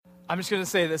I'm just going to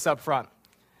say this up front.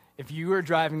 If you are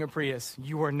driving a Prius,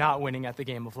 you are not winning at the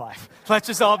game of life. Let's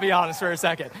just all be honest for a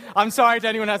second. I'm sorry to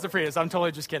anyone who has a Prius. I'm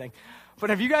totally just kidding.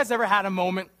 But have you guys ever had a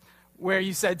moment where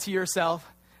you said to yourself,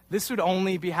 this would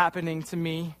only be happening to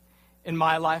me in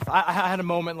my life? I had a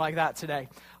moment like that today.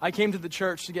 I came to the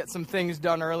church to get some things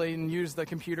done early and use the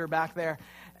computer back there.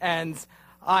 And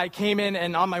I came in,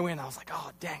 and on my way in, I was like,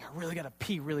 oh, dang, I really got to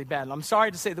pee really bad. And I'm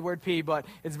sorry to say the word pee, but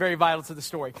it's very vital to the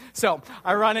story. So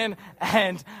I run in,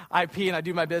 and I pee, and I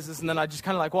do my business, and then I just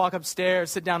kind of like walk upstairs,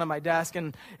 sit down at my desk,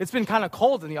 and it's been kind of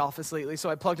cold in the office lately,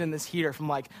 so I plugged in this heater from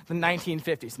like the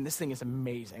 1950s, and this thing is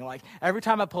amazing. Like every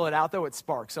time I pull it out, though, it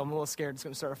sparks, so I'm a little scared it's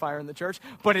going to start a fire in the church,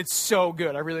 but it's so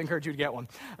good. I really encourage you to get one.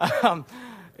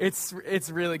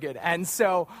 It's really good. And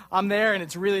so I'm there, and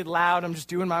it's really loud. I'm just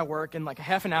doing my work, and like a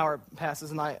half an hour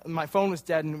passes, and my phone was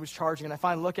dead, and it was charging. And I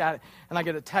finally look at it, and I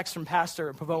get a text from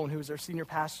Pastor Pavone, who's our senior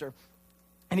pastor.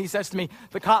 And he says to me,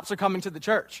 the cops are coming to the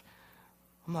church.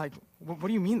 I'm like, what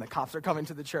do you mean the cops are coming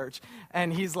to the church?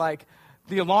 And he's like,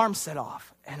 the alarm set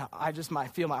off. And I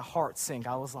feel my heart sink.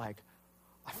 I was like,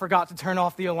 I forgot to turn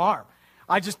off the alarm.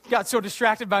 I just got so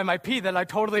distracted by my pee that I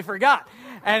totally forgot.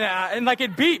 And like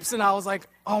it beeps, and I was like,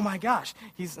 oh my gosh.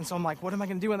 And so I'm like, what am I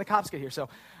going to do when the cops get here? So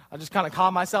I just kind of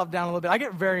calm myself down a little bit. I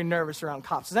get very nervous around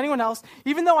cops. Does anyone else?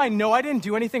 Even though I know I didn't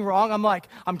do anything wrong, I'm like,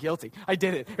 I'm guilty. I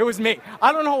did it. It was me.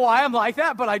 I don't know why I'm like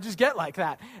that, but I just get like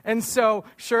that. And so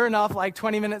sure enough, like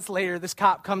 20 minutes later, this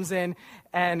cop comes in,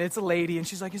 and it's a lady, and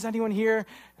she's like, is anyone here?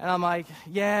 And I'm like,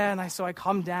 yeah. And so I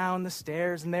come down the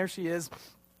stairs, and there she is.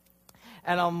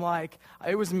 And I'm like,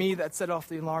 it was me that set off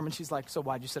the alarm. And she's like, so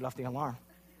why'd you set off the alarm?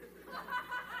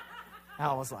 And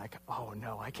I was like, oh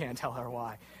no, I can't tell her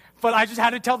why. But I just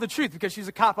had to tell the truth because she's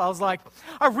a cop. I was like,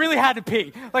 I really had to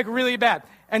pee, like really bad.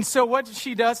 And so what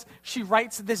she does, she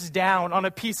writes this down on a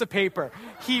piece of paper.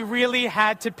 He really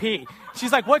had to pee.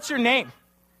 She's like, what's your name?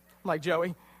 I'm like,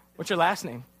 Joey. What's your last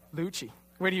name? Lucci.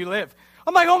 Where do you live?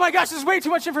 I'm like, oh my gosh, this is way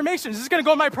too much information. Is this going to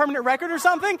go on my permanent record or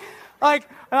something? Like,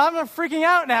 and I'm freaking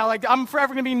out now. Like, I'm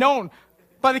forever going to be known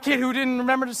by the kid who didn't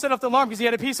remember to set off the alarm because he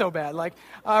had to pee so bad. Like,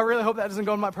 I really hope that doesn't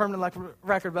go on my permanent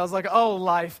record. But I was like, oh,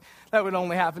 life, that would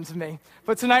only happen to me.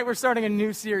 But tonight we're starting a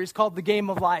new series called The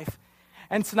Game of Life.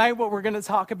 And tonight what we're going to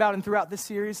talk about and throughout this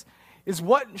series is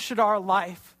what should our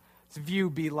life's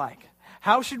view be like?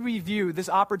 How should we view this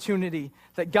opportunity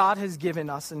that God has given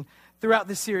us? And throughout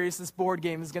this series, this board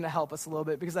game is going to help us a little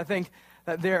bit because I think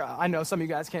that I know some of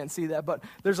you guys can't see that, but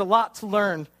there's a lot to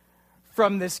learn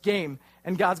from this game,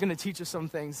 and God's going to teach us some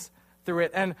things through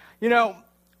it. And, you know,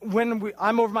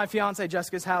 I'm over my fiance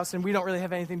Jessica's house, and we don't really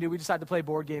have anything to do. We decide to play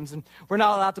board games, and we're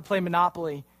not allowed to play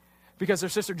Monopoly because her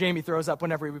sister Jamie throws up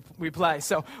whenever we play.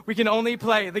 So we can only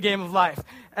play the game of life.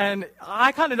 And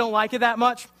I kind of don't like it that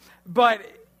much, but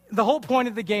the whole point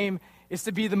of the game is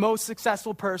to be the most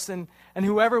successful person, and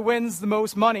whoever wins the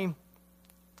most money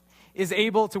is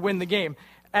able to win the game.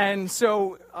 And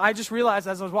so I just realized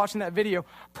as I was watching that video,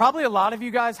 probably a lot of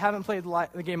you guys haven't played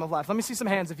the game of life. Let me see some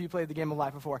hands if you played the game of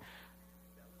life before.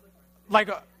 Like,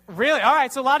 really? All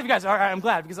right, so a lot of you guys. All right, I'm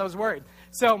glad because I was worried.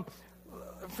 So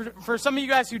for some of you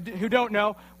guys who don't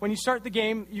know, when you start the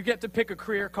game, you get to pick a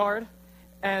career card.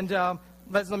 And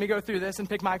let me go through this and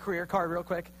pick my career card real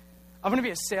quick. I'm going to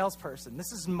be a salesperson.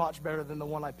 This is much better than the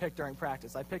one I picked during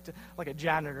practice. I picked like a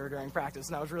janitor during practice,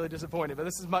 and I was really disappointed. But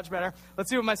this is much better. Let's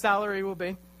see what my salary will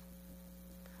be.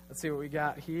 Let's see what we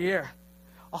got here.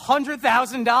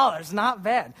 $100,000. Not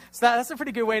bad. So that's a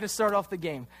pretty good way to start off the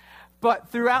game. But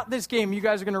throughout this game, you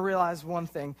guys are going to realize one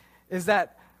thing, is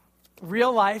that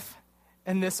real life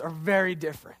and this are very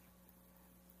different.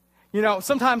 You know,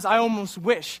 sometimes I almost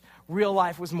wish real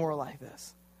life was more like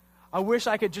this. I wish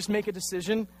I could just make a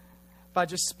decision by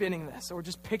just spinning this or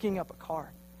just picking up a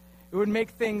card. It would make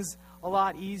things a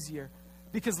lot easier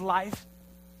because life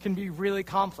can be really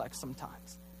complex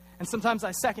sometimes. And sometimes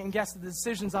I second guess the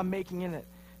decisions I'm making in it.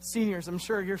 Seniors, I'm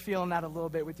sure you're feeling that a little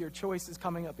bit with your choices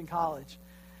coming up in college.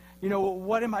 You know,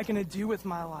 what am I going to do with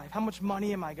my life? How much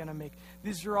money am I going to make?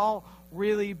 These are all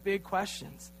really big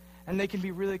questions, and they can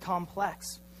be really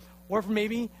complex. Or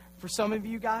maybe for some of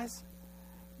you guys,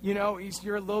 you know,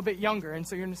 you're a little bit younger, and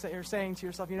so you're saying to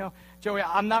yourself, you know, Joey,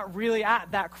 I'm not really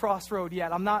at that crossroad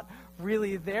yet. I'm not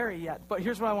really there yet. But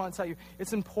here's what I want to tell you.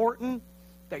 It's important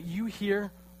that you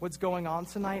hear what's going on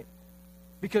tonight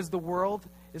because the world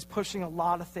is pushing a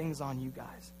lot of things on you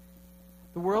guys.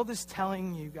 The world is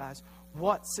telling you guys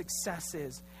what success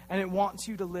is, and it wants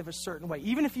you to live a certain way.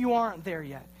 Even if you aren't there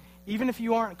yet, even if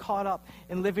you aren't caught up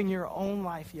in living your own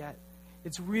life yet,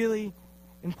 it's really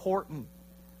important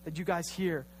that you guys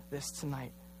hear this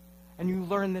tonight. And you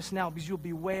learn this now because you'll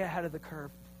be way ahead of the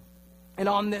curve. And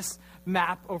on this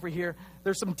map over here,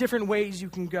 there's some different ways you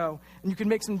can go, and you can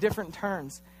make some different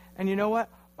turns. And you know what?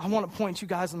 I want to point you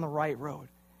guys on the right road.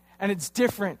 And it's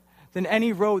different than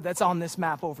any road that's on this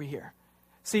map over here.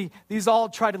 See, these all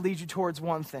try to lead you towards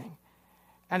one thing,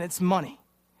 and it's money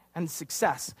and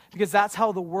success, because that's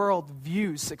how the world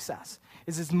views success.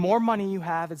 Is it's more money you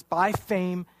have, it's by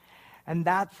fame, and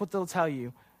that's what they'll tell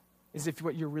you is if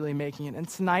what you're really making it. And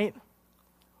tonight,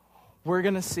 we're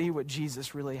going to see what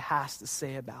Jesus really has to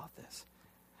say about this,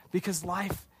 because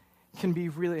life can be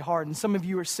really hard. And some of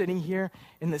you are sitting here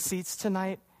in the seats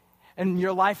tonight, and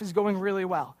your life is going really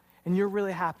well, and you're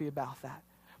really happy about that.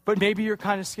 But maybe you're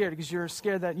kind of scared because you're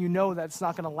scared that you know that it's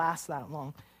not going to last that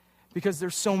long because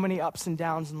there's so many ups and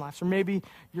downs in life. Or maybe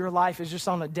your life is just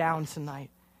on a down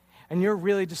tonight and you're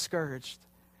really discouraged.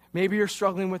 Maybe you're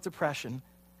struggling with depression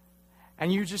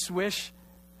and you just wish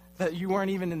that you weren't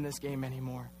even in this game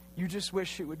anymore. You just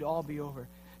wish it would all be over.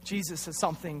 Jesus has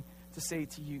something to say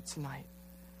to you tonight.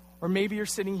 Or maybe you're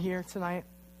sitting here tonight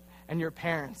and your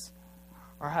parents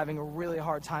are having a really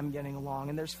hard time getting along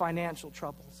and there's financial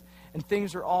troubles. And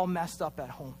things are all messed up at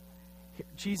home.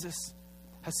 Jesus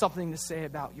has something to say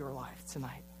about your life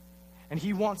tonight. And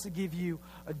he wants to give you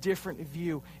a different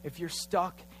view if you're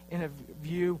stuck in a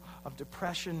view of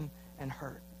depression and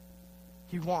hurt.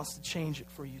 He wants to change it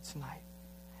for you tonight.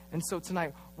 And so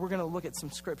tonight, we're going to look at some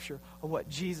scripture of what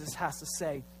Jesus has to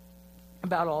say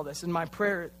about all this. And my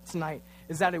prayer tonight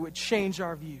is that it would change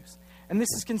our views. And this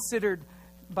is considered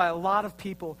by a lot of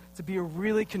people to be a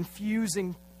really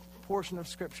confusing portion of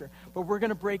scripture, but we're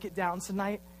going to break it down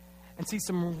tonight and see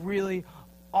some really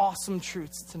awesome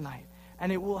truths tonight,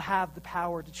 and it will have the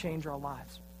power to change our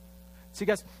lives. So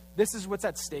guys, this is what's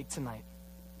at stake tonight,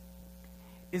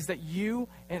 is that you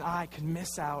and I can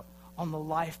miss out on the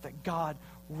life that God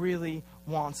really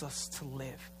wants us to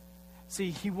live.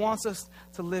 See, he wants us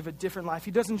to live a different life.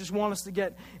 He doesn't just want us to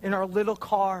get in our little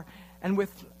car and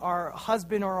with our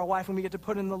husband or our wife, and we get to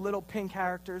put in the little pink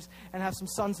characters and have some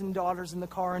sons and daughters in the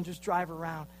car and just drive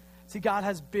around. See, God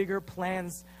has bigger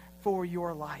plans for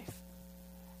your life.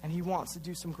 And he wants to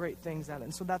do some great things at it.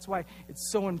 And so that's why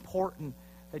it's so important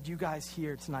that you guys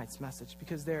hear tonight's message,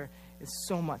 because there is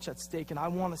so much at stake. And I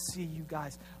want to see you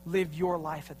guys live your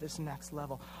life at this next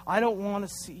level. I don't want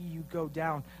to see you go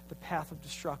down the path of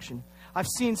destruction. I've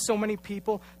seen so many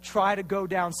people try to go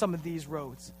down some of these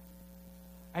roads.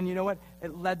 And you know what?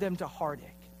 It led them to heartache,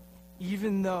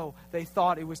 even though they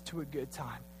thought it was to a good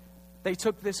time. They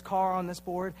took this car on this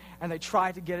board and they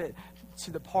tried to get it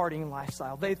to the partying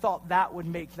lifestyle. They thought that would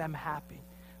make them happy.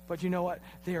 But you know what?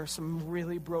 There are some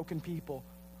really broken people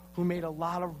who made a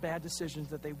lot of bad decisions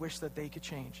that they wish that they could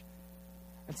change.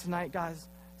 And tonight, guys,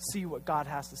 see what God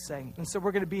has to say. And so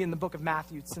we're going to be in the book of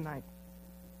Matthew tonight.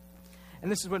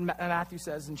 And this is what Matthew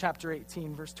says in chapter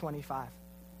 18, verse 25.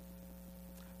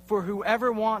 For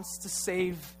whoever wants to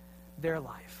save their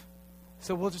life.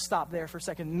 So we'll just stop there for a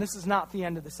second. And this is not the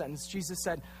end of the sentence. Jesus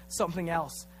said something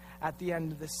else at the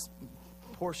end of this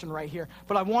portion right here.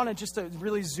 But I wanted just to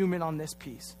really zoom in on this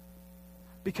piece,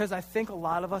 because I think a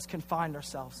lot of us can find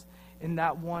ourselves in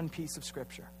that one piece of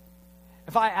scripture.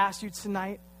 If I asked you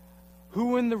tonight,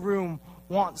 who in the room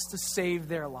wants to save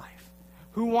their life?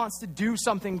 Who wants to do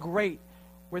something great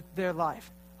with their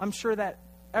life? I'm sure that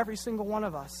every single one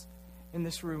of us in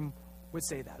this room would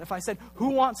say that. If I said, who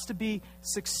wants to be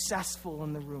successful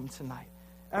in the room tonight?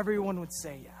 Everyone would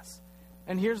say yes.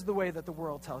 And here's the way that the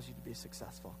world tells you to be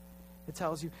successful. It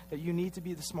tells you that you need to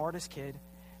be the smartest kid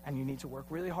and you need to work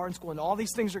really hard in school. And all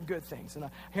these things are good things. And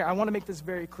here, I want to make this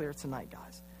very clear tonight,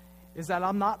 guys, is that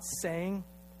I'm not saying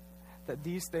that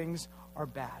these things are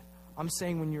bad. I'm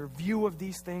saying when your view of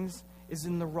these things is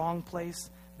in the wrong place,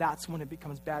 that's when it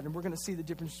becomes bad. And we're going to see the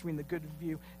difference between the good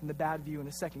view and the bad view in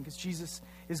a second, because Jesus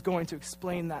is going to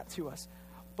explain that to us.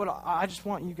 But I just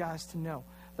want you guys to know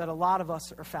that a lot of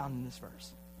us are found in this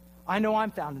verse. I know I'm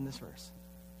found in this verse,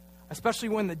 especially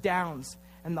when the downs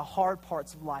and the hard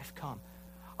parts of life come.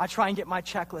 I try and get my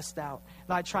checklist out,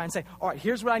 and I try and say, all right,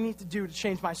 here's what I need to do to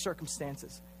change my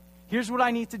circumstances. Here's what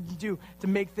I need to do to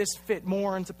make this fit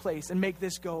more into place and make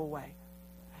this go away.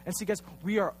 And see, guys,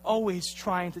 we are always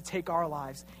trying to take our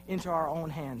lives into our own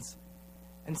hands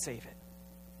and save it.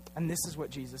 And this is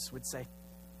what Jesus would say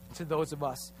to those of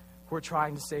us who are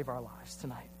trying to save our lives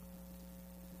tonight.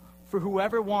 For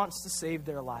whoever wants to save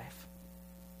their life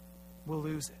will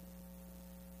lose it.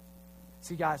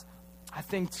 See, guys, I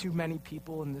think too many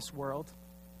people in this world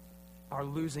are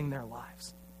losing their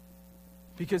lives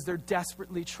because they're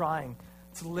desperately trying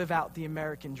to live out the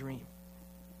American dream.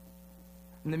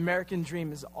 And the American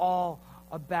dream is all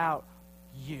about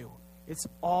you. It's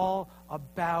all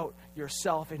about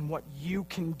yourself and what you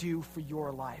can do for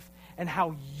your life and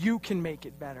how you can make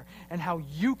it better and how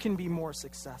you can be more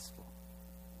successful.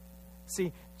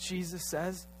 See, Jesus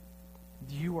says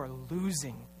you are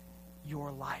losing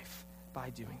your life by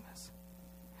doing this.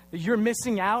 That you're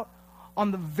missing out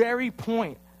on the very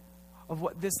point of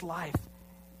what this life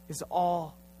is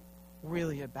all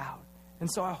really about. And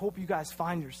so I hope you guys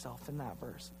find yourself in that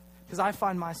verse, because I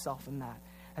find myself in that.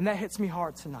 And that hits me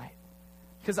hard tonight,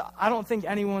 because I don't think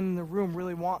anyone in the room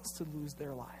really wants to lose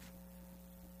their life.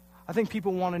 I think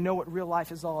people want to know what real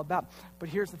life is all about. But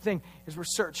here's the thing, is we're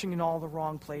searching in all the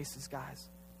wrong places, guys.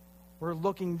 We're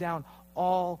looking down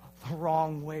all the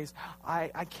wrong ways.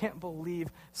 I can't believe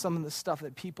some of the stuff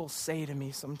that people say to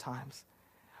me sometimes.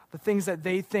 The things that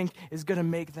they think is going to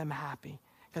make them happy.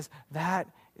 Because that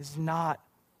is not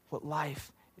what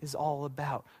life is all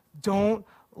about. Don't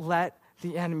let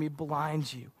the enemy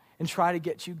blind you and try to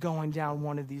get you going down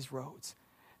one of these roads,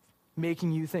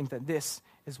 making you think that this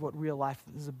is what real life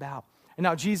is about. And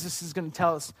now Jesus is going to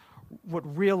tell us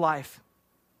what real life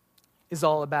is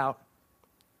all about.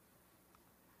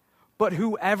 But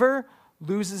whoever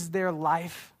loses their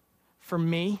life for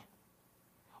me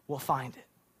will find it.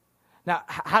 Now,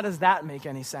 how does that make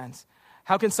any sense?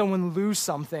 How can someone lose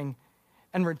something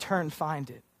and return find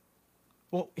it?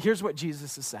 Well, here's what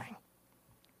Jesus is saying.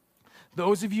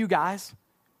 Those of you guys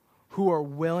who are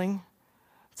willing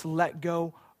to let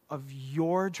go of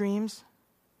your dreams,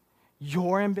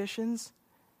 your ambitions,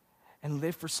 and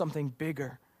live for something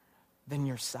bigger than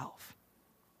yourself.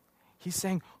 He's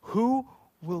saying, who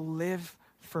will live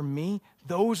for me?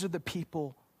 Those are the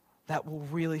people that will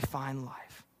really find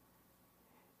life.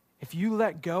 If you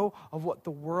let go of what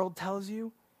the world tells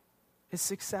you is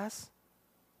success,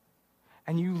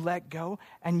 and you let go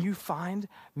and you find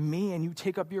me and you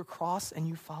take up your cross and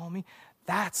you follow me,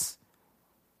 that's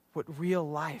what real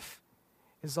life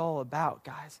is all about,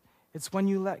 guys. It's when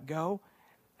you let go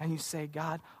and you say,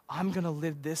 God, I'm going to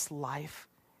live this life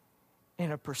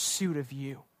in a pursuit of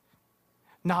you,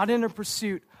 not in a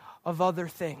pursuit of other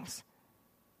things.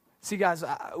 See, guys,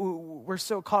 we're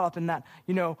so caught up in that,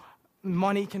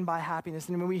 money can buy happiness.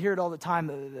 And we hear it all the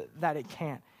time that it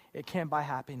can't. It can't buy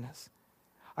happiness.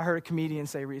 I heard a comedian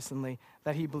say recently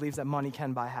that he believes that money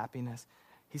can buy happiness.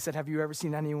 He said, have you ever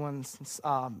seen anyone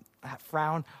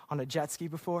frown on a jet ski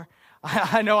before?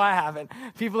 I know I haven't.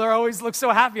 People always look so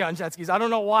happy on jet skis. I don't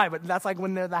know why, but that's like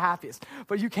when they're the happiest.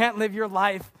 But you can't live your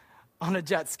life on a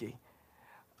jet ski.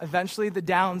 Eventually the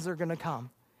downs are going to come,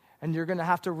 and you're going to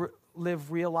have to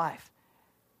live real life,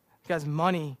 because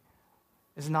money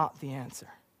is not the answer.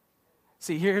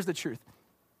 See, here's the truth,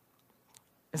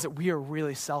 is that we are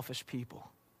really selfish people.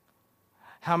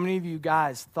 How many of you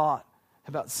guys thought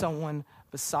about someone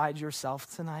besides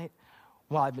yourself tonight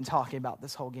while I've been talking about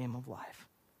this whole game of life?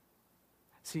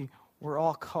 See, we're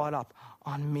all caught up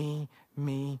on me,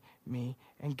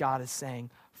 and God is saying,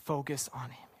 focus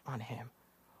on him.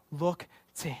 Look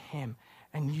to him,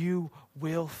 and you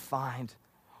will find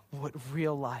what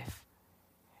real life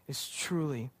is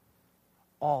truly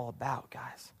all about,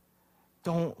 guys.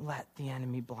 Don't let the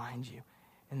enemy blind you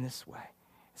in this way.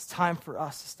 It's time for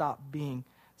us to stop being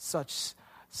such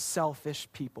selfish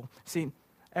people. See,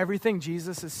 everything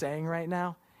Jesus is saying right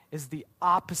now is the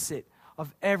opposite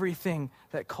of everything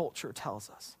that culture tells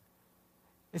us.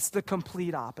 It's the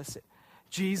complete opposite.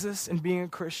 Jesus and being a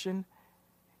Christian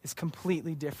is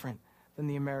completely different than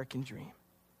the American dream.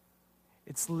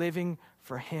 It's living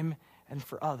for him and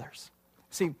for others.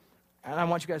 See, and I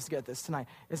want you guys to get this tonight,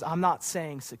 is I'm not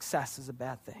saying success is a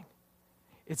bad thing.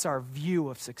 It's our view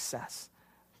of success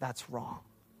that's wrong.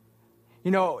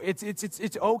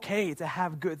 It's okay to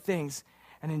have good things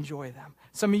and enjoy them.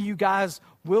 Some of you guys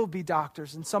will be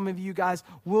doctors, and some of you guys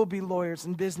will be lawyers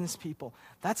and business people.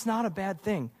 That's not a bad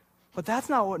thing, but that's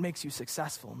not what makes you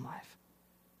successful in life.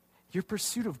 Your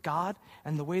pursuit of God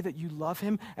and the way that you love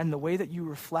him and the way that you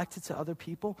reflect it to other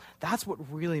people, that's what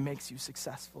really makes you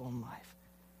successful in life.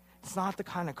 It's not the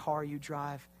kind of car you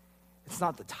drive. It's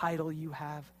not the title you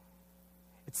have.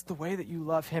 It's the way that you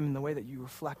love him and the way that you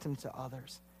reflect him to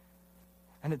others.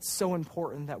 And it's so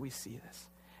important that we see this.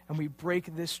 And we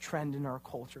break this trend in our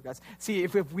culture, guys. See,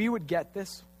 if we would get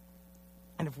this,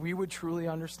 and if we would truly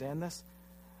understand this,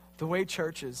 the way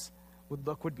churches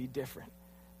would be different.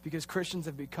 Because Christians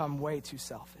have become way too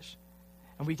selfish.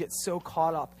 And we get so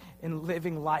caught up in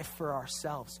living life for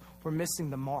ourselves. We're missing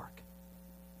the mark.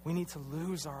 We need to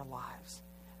lose our lives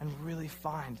and really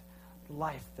find the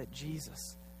life that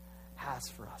Jesus has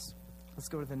for us. Let's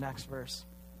go to the next verse.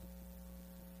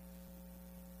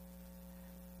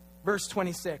 Verse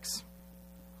 26.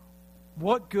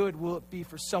 What good will it be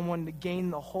for someone to gain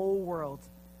the whole world,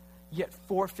 yet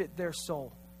forfeit their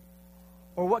soul?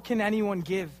 Or what can anyone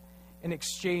give in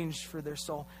exchange for their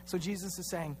soul? So Jesus is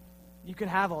saying, you can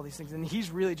have all these things. And he's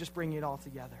really just bringing it all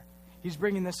together. He's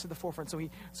bringing this to the forefront. So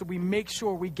we make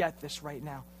sure we get this right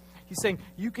now. He's saying,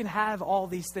 you can have all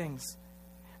these things,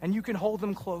 and you can hold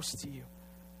them close to you.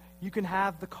 You can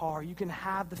have the car. You can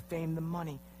have the fame, the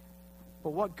money. But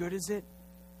what good is it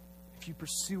if you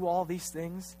pursue all these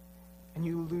things and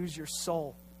you lose your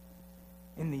soul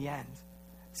in the end?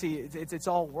 See, it's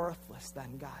all worthless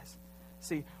then, guys.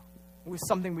 See, with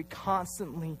something we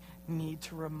constantly need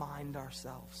to remind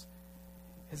ourselves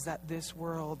is that this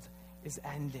world is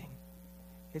ending.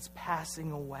 It's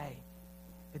passing away.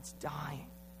 It's dying.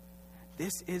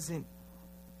 This isn't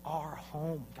our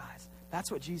home, guys.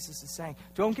 That's what Jesus is saying.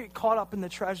 Don't get caught up in the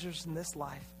treasures in this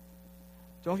life.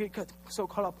 Don't get so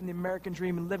caught up in the American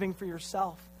dream and living for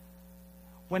yourself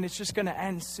when it's just going to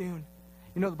end soon.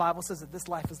 You know, the Bible says that this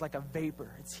life is like a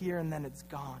vapor. It's here and then it's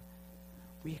gone.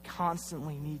 We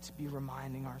constantly need to be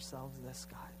reminding ourselves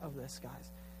of this,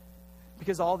 guys.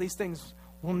 Because all these things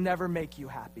will never make you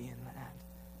happy in the end.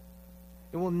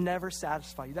 It will never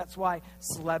satisfy you. That's why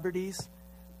celebrities,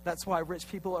 that's why rich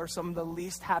people are some of the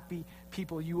least happy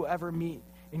people you will ever meet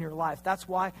in your life. That's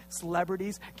why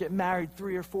celebrities get married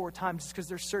 3 or 4 times, just because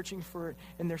they're searching for it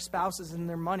in their spouses and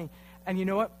their money. And you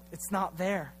know what? It's not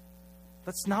there.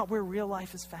 That's not where real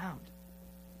life is found.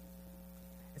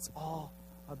 It's all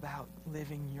about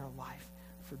living your life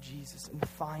for Jesus and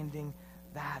finding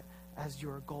that as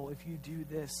your goal. If you do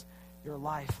this, your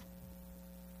life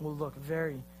will look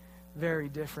very, very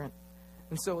different.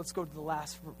 And so let's go to the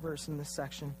last verse in this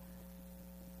section.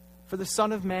 For the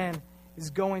Son of Man is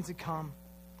going to come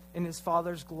in his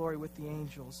Father's glory with the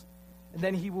angels, and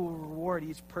then he will reward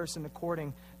each person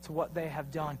according to what they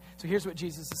have done. So here's what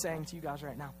Jesus is saying to you guys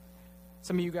right now.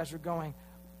 Some of you guys are going,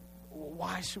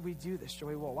 why should we do this,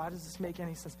 Joey? Well, why does this make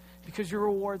any sense? Because your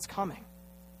reward's coming.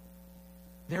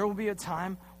 There will be a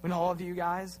time when all of you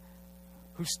guys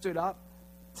who stood up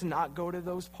to not go to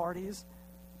those parties,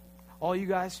 all you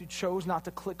guys who chose not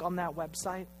to click on that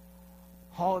website,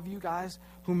 all of you guys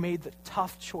who made the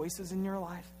tough choices in your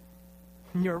life,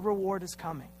 your reward is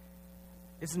coming.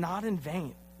 It's not in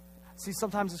vain. See,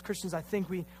 sometimes as Christians, I think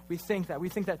we think that. We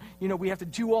think that, we have to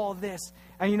do all this,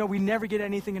 and, we never get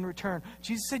anything in return.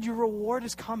 Jesus said your reward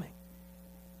is coming.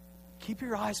 Keep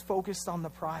your eyes focused on the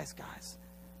prize, guys.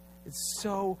 It's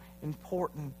so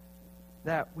important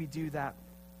that we do that.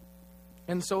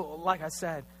 And so, like I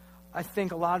said, I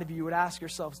think a lot of you would ask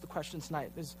yourselves the question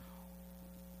tonight is,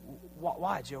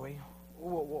 why, Joey?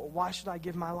 Why should I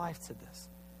give my life to this?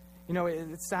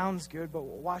 It sounds good, but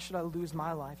why should I lose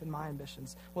my life and my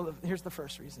ambitions? Well, here's the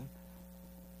first reason.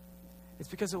 It's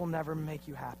because it will never make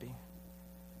you happy.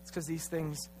 It's because these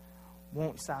things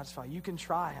won't satisfy. You can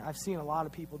try. I've seen a lot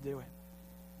of people do it.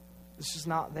 It's just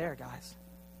not there, guys.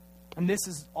 And this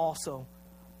is also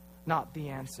not the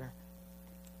answer.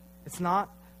 It's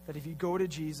not that if you go to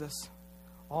Jesus,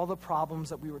 all the problems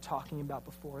that we were talking about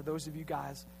before, those of you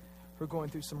guys who are going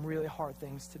through some really hard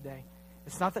things today,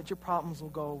 it's not that your problems will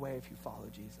go away if you follow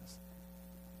Jesus.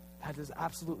 That is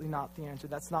absolutely not the answer.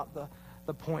 That's not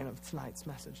the point of tonight's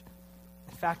message.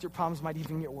 In fact, your problems might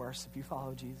even get worse if you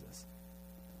follow Jesus.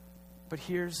 But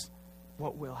here's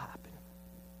what will happen,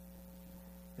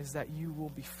 is that you will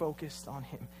be focused on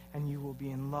him and you will be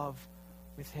in love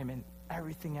with him, and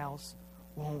everything else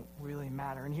won't really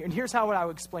matter. And here's how I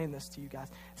would explain this to you guys.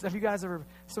 So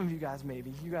some of you guys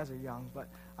maybe, you guys are young, but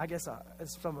I guess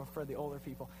it's for the older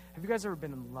people. Have you guys ever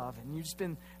been in love and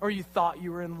you thought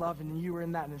you were in love and you were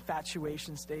in that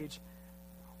infatuation stage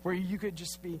where you could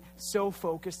just be so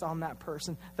focused on that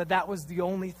person that was the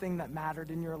only thing that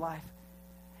mattered in your life?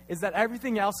 Is that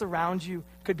everything else around you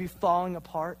could be falling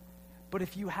apart, but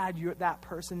if you had that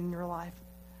person in your life,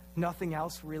 nothing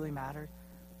else really mattered?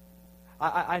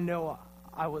 I know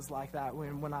I was like that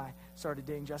when I started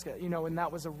dating Jessica, and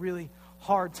that was a really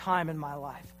hard time in my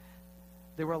life.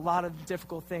 There were a lot of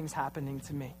difficult things happening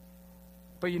to me.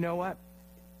 But you know what?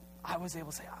 I was able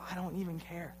to say, I don't even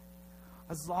care.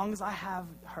 As long as I have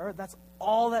her, that's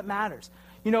all that matters.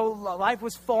 Life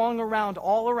was falling around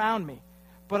all around me.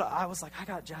 But I was like, I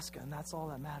got Jessica, and that's all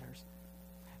that matters.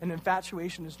 And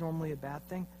infatuation is normally a bad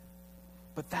thing.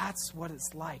 But that's what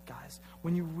it's like, guys.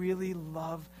 When you really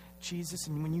love Jesus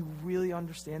and when you really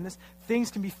understand this, things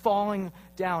can be falling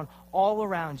down all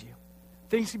around you.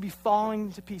 Things can be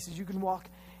falling to pieces. You can walk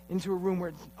into a room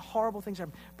where horrible things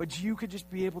happen, but you could just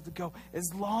be able to go,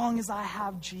 as long as I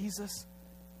have Jesus,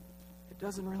 it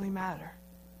doesn't really matter.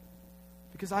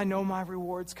 because I know my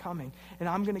reward's coming, and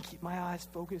I'm going to keep my eyes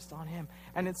focused on him.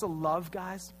 And it's a love,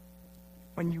 guys,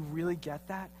 when you really get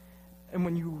that, and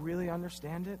when you really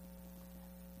understand it,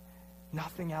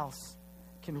 nothing else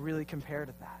can really compare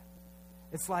to that.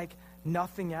 It's like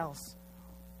nothing else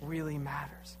really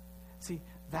matters. See,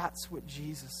 that's what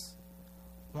Jesus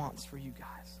wants for you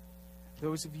guys.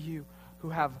 Those of you who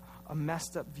have a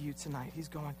messed up view tonight, he's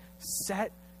going,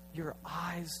 set your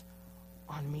eyes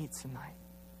on me tonight.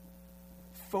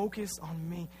 Focus on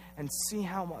me and see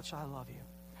how much I love you.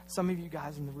 Some of you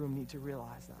guys in the room need to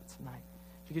realize that tonight,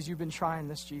 because you've been trying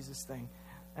this Jesus thing,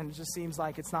 and it just seems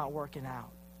like it's not working out.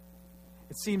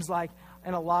 It seems like,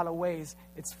 in a lot of ways,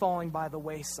 it's falling by the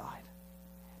wayside.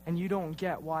 And you don't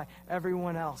get why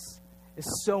everyone else is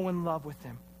so in love with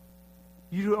him.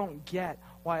 You don't get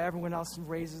why everyone else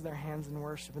raises their hands in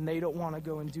worship and they don't want to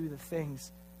go and do the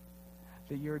things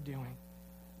that you're doing.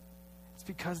 It's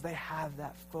because they have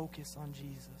that focus on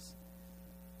Jesus.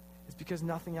 It's because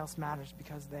nothing else matters,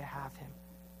 because they have him.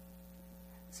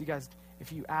 See, guys,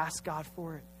 if you ask God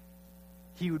for it,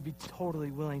 he would be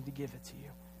totally willing to give it to you.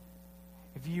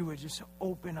 If you would just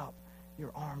open up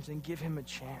your arms and give him a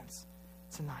chance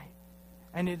tonight.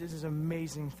 And it is an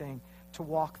amazing thing to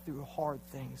walk through hard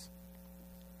things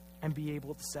and be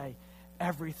able to say,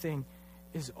 everything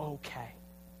is okay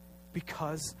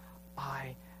because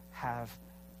I have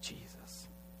Jesus.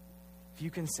 If you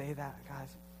can say that,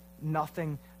 guys,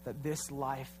 nothing that this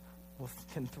life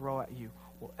can throw at you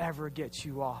will ever get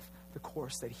you off the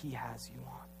course that he has you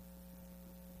on.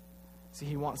 See,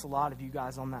 he wants a lot of you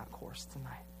guys on that course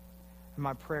tonight. And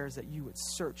my prayer is that you would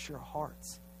search your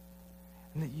hearts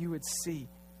and that you would see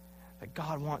that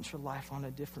God wants your life on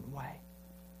a different way.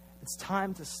 It's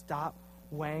time to stop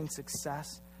weighing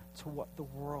success to what the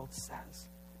world says.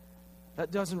 That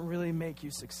doesn't really make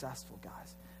you successful,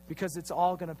 guys, because it's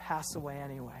all going to pass away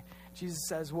anyway. Jesus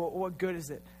says, well, what good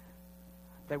is it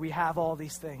that we have all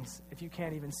these things if you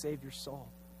can't even save your soul?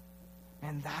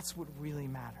 And that's what really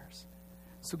matters.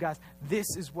 So, guys, this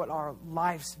is what our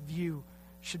life's view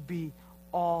should be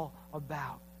all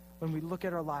about. When we look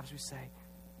at our lives, we say,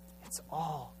 it's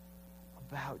all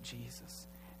about Jesus.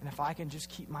 And if I can just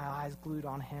keep my eyes glued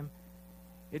on him,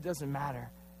 it doesn't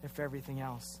matter if everything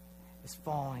else is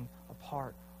falling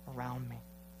apart around me.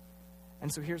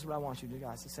 And so here's what I want you to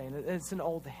guys to say. And it's an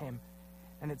old hymn.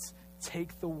 And it's,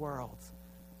 take the world,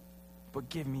 but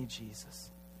give me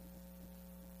Jesus.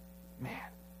 Man,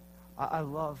 I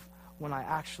love when I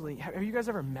actually, have you guys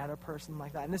ever met a person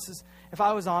like that? And this is, if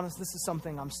I was honest, this is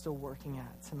something I'm still working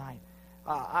at tonight.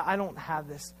 I don't have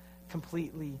this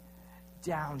completely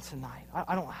down tonight.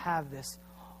 I don't have this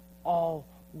all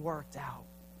worked out.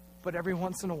 But every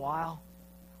once in a while,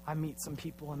 I meet some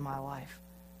people in my life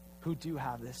who do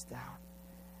have this down.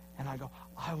 And I go,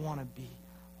 I want to be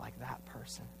like that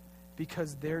person,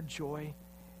 because their joy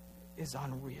is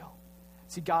unreal.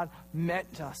 See, God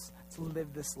meant us to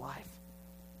live this life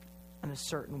in a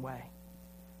certain way.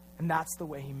 And that's the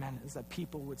way he meant it, is that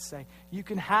people would say, you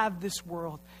can have this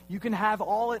world, you can have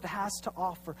all it has to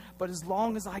offer, but as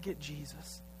long as I get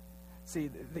Jesus. See,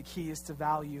 the key is to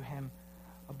value him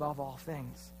above all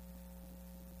things.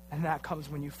 And that comes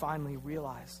when you finally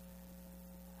realize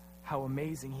how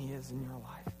amazing he is in your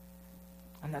life.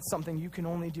 And that's something you can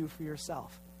only do for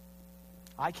yourself.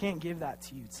 I can't give that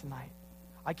to you tonight.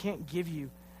 I can't give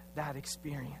you that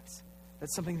experience.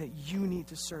 That's something that you need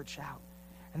to search out.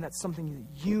 And that's something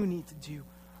that you need to do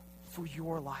for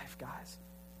your life, guys.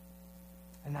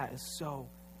 And that is so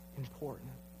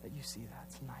important that you see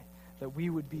that tonight. That we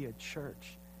would be a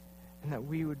church and that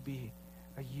we would be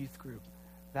a youth group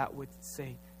that would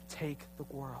say, take the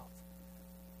world,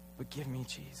 but give me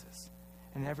Jesus.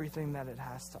 And everything that it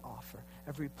has to offer,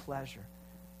 every pleasure,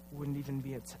 wouldn't even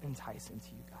be enticing to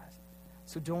you guys.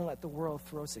 So don't let the world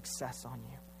throw success on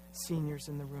you. Seniors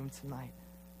in the room tonight,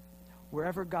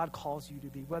 wherever God calls you to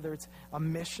be, whether it's a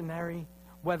missionary,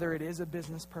 whether it is a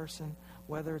business person,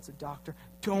 whether it's a doctor,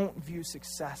 don't view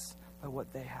success by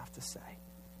what they have to say.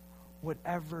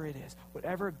 Whatever it is,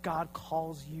 whatever God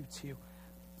calls you to,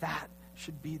 that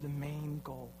should be the main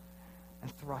goal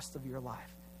and thrust of your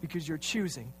life, because you're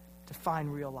choosing to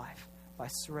find real life by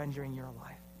surrendering your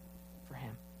life for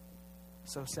him.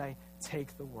 So say,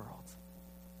 take the world,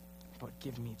 but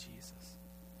give me Jesus.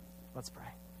 Let's pray.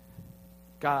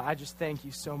 God, I just thank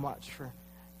you so much for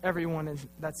everyone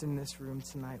that's in this room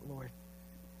tonight, Lord.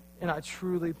 And I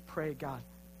truly pray, God,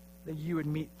 that you would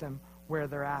meet them where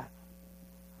they're at.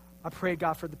 I pray,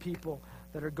 God, for the people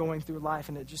that are going through life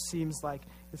and it just seems like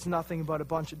it's nothing but a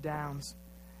bunch of downs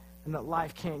and that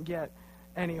life can't get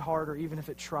any harder even if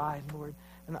it tried, Lord.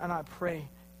 And I pray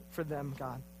for them,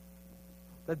 God,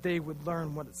 that they would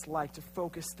learn what it's like to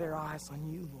focus their eyes on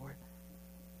you, Lord.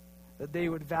 That they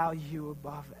would value you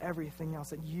above everything else,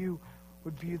 that you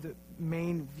would be the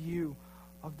main view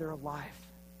of their life,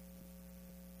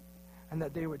 and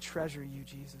that they would treasure you,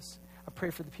 Jesus. I pray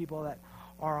for the people that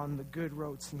are on the good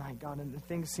road tonight, God, and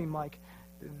things seem like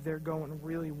they're going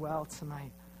really well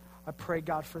tonight. I pray,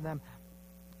 God, for them,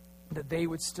 that they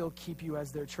would still keep you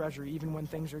as their treasure, even when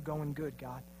things are going good,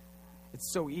 God.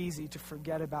 It's so easy to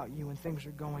forget about you when things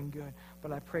are going good.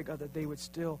 But I pray, God, that they would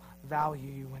still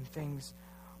value you when things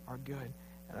are good.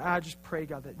 And I just pray,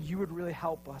 God, that you would really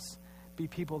help us be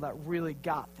people that really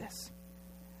got this.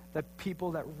 That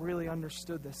people that really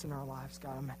understood this in our lives,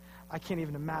 God. I can't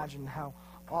even imagine how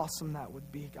awesome that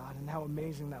would be, God, and how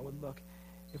amazing that would look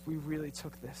if we really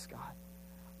took this, God.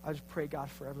 I just pray, God,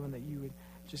 for everyone that you would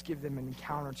just give them an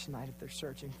encounter tonight if they're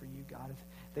searching for you, God. If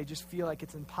they just feel like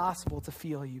it's impossible to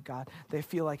feel you, God. They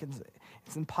feel like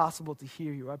it's impossible to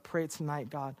hear you. I pray tonight,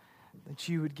 God, that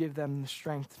you would give them the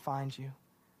strength to find you.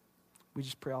 We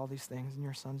just pray all these things in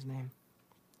your Son's name.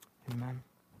 Amen.